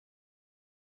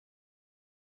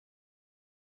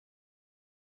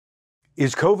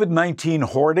Is COVID-19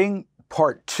 hoarding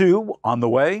part 2 on the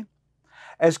way?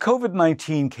 As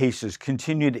COVID-19 cases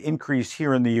continue to increase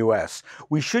here in the U.S.,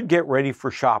 we should get ready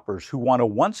for shoppers who want to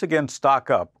once again stock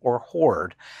up or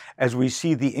hoard as we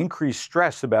see the increased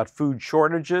stress about food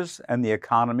shortages and the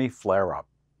economy flare up.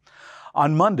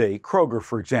 On Monday, Kroger,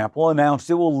 for example, announced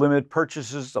it will limit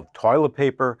purchases of toilet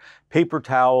paper, paper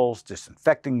towels,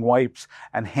 disinfecting wipes,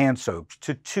 and hand soaps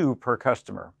to 2 per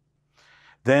customer.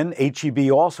 Then H-E-B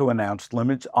also announced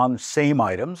limits on same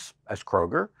items as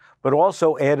Kroger, but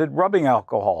also added rubbing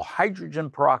alcohol, hydrogen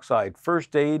peroxide,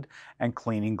 first aid, and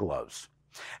cleaning gloves.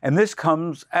 And this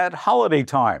comes at holiday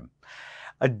time.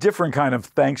 A different kind of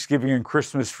Thanksgiving and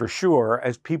Christmas for sure,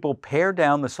 as people pare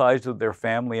down the size of their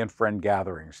family and friend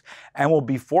gatherings and will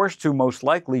be forced to most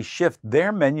likely shift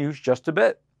their menus just a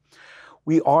bit.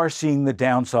 We are seeing the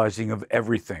downsizing of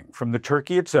everything, from the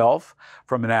turkey itself,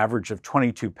 from an average of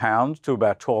 22 pounds to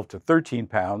about 12 to 13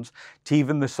 pounds, to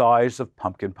even the size of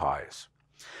pumpkin pies.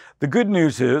 The good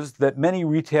news is that many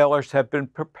retailers have been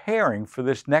preparing for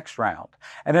this next round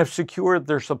and have secured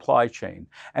their supply chain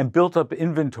and built up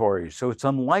inventory, so it's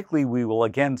unlikely we will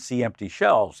again see empty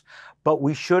shelves, but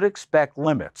we should expect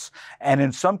limits and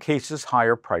in some cases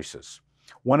higher prices.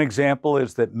 One example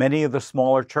is that many of the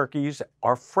smaller turkeys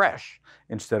are fresh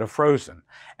instead of frozen,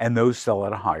 and those sell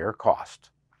at a higher cost.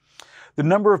 The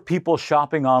number of people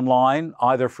shopping online,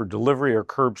 either for delivery or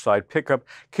curbside pickup,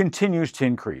 continues to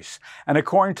increase. And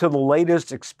according to the latest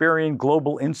Experian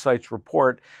Global Insights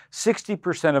report,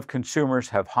 60% of consumers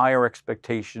have higher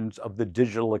expectations of the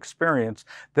digital experience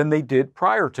than they did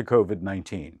prior to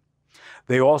COVID-19.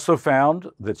 They also found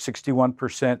that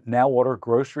 61% now order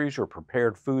groceries or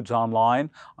prepared foods online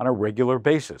on a regular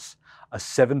basis, a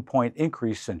 7-point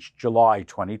increase since July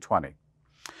 2020.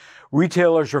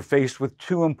 Retailers are faced with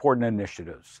 2 important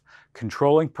initiatives: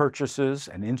 controlling purchases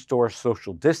and in-store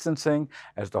social distancing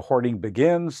as the hoarding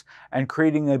begins, and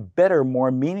creating a better,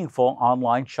 more meaningful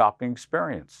online shopping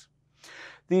experience.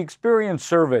 The Experian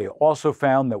survey also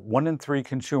found that 1 in 3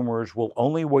 consumers will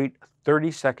only wait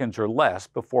 30 seconds or less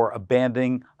before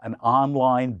abandoning an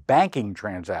online banking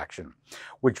transaction,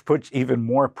 which puts even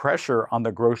more pressure on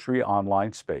the grocery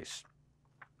online space.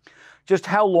 Just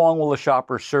how long will a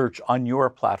shopper search on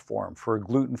your platform for a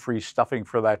gluten-free stuffing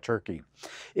for that turkey?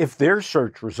 If their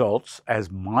search results, as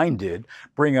mine did,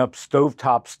 bring up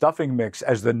stovetop stuffing mix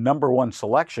as the #1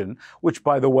 selection, which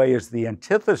by the way is the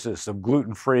antithesis of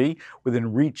gluten-free with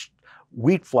enriched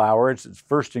wheat flour as its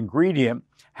first ingredient,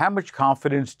 how much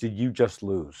confidence did you just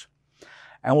lose?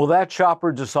 And will that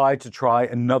shopper decide to try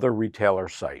another retailer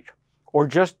site? Or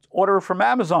just order from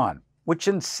Amazon, which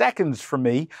in seconds for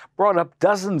me brought up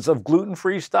dozens of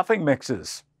gluten-free stuffing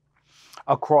mixes?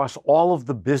 Across all of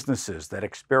the businesses that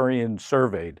Experian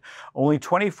surveyed, only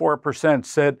 24%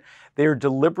 said they are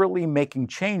deliberately making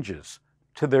changes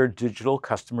to their digital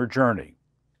customer journey.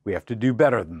 We have to do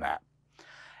better than that.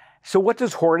 So what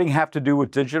does hoarding have to do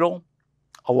with digital?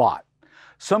 A lot.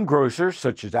 Some grocers,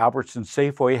 such as Albertsons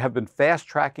Safeway, have been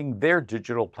fast-tracking their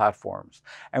digital platforms,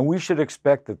 and we should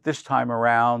expect that this time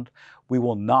around, we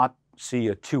will not see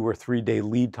a 2 or 3 day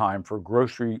lead time for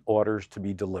grocery orders to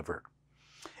be delivered.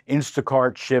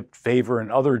 Instacart, Shipt, Favor,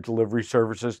 and other delivery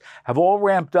services have all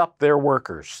ramped up their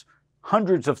workers,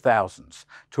 hundreds of thousands,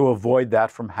 to avoid that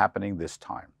from happening this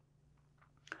time.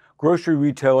 Grocery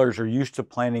retailers are used to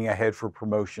planning ahead for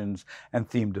promotions and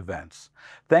themed events.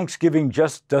 Thanksgiving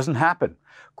just doesn't happen.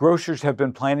 Grocers have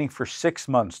been planning for 6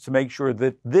 months to make sure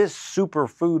that this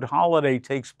superfood holiday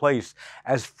takes place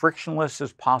as frictionless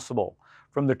as possible,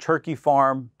 from the turkey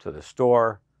farm to the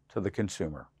store to the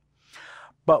consumer.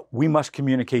 But we must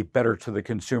communicate better to the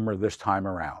consumer this time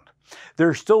around.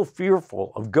 They're still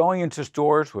fearful of going into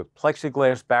stores with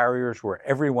plexiglass barriers where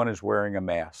everyone is wearing a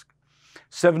mask.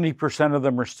 70% of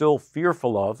them are still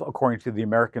fearful of, according to the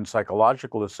American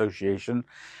Psychological Association,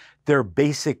 their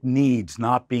basic needs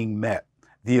not being met,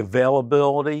 the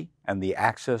availability and the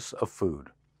access of food.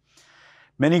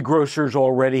 Many grocers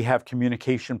already have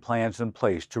communication plans in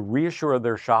place to reassure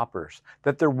their shoppers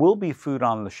that there will be food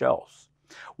on the shelves.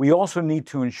 We also need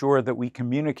to ensure that we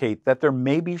communicate that there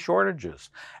may be shortages,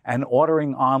 and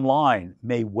ordering online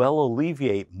may well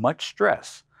alleviate much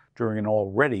stress during an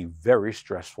already very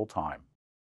stressful time.